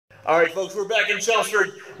All right, folks, we're back in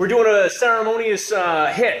Chelmsford. We're doing a ceremonious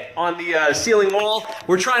hit on the ceiling wall.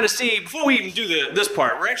 We're trying to see, before we even do this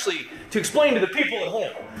part, we're actually, to explain to the people at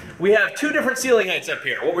home, we have two different ceiling heights up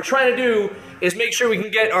here. What we're trying to do is make sure we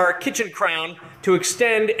can get our kitchen crown to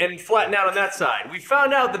extend and flatten out on that side. We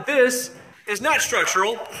found out that this is not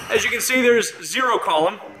structural. As you can see, there's 0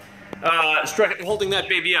 column holding that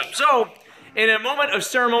baby up. So, in a moment of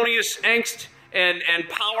ceremonious angst and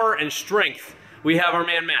power and strength, we have our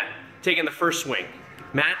man Matt taking the first swing.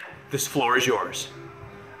 Matt, this floor is yours.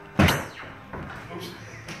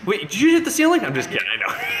 Wait, did you hit the ceiling? I'm just kidding, I know.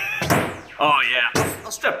 Oh yeah, I'll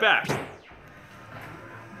step back.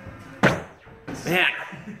 Man,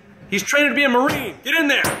 he's training to be a Marine. Get in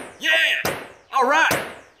there. Yeah, all right.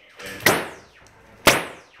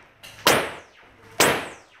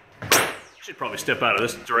 Should probably step out of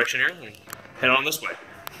this direction here and head on this way.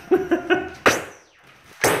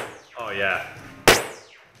 Oh yeah.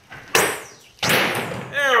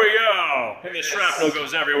 There we go. And the shrapnel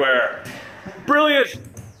goes everywhere. Brilliant.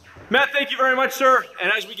 Matt, thank you very much, sir.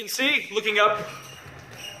 And as we can see, looking up,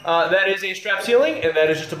 that is a strap ceiling, and that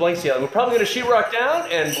is just a blank ceiling. We're probably going to sheetrock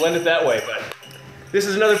down and blend it that way, but this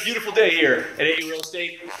is another beautiful day here at 8U Real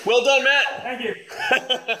Estate. Well done, Matt. Thank you.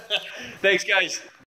 Thanks, guys.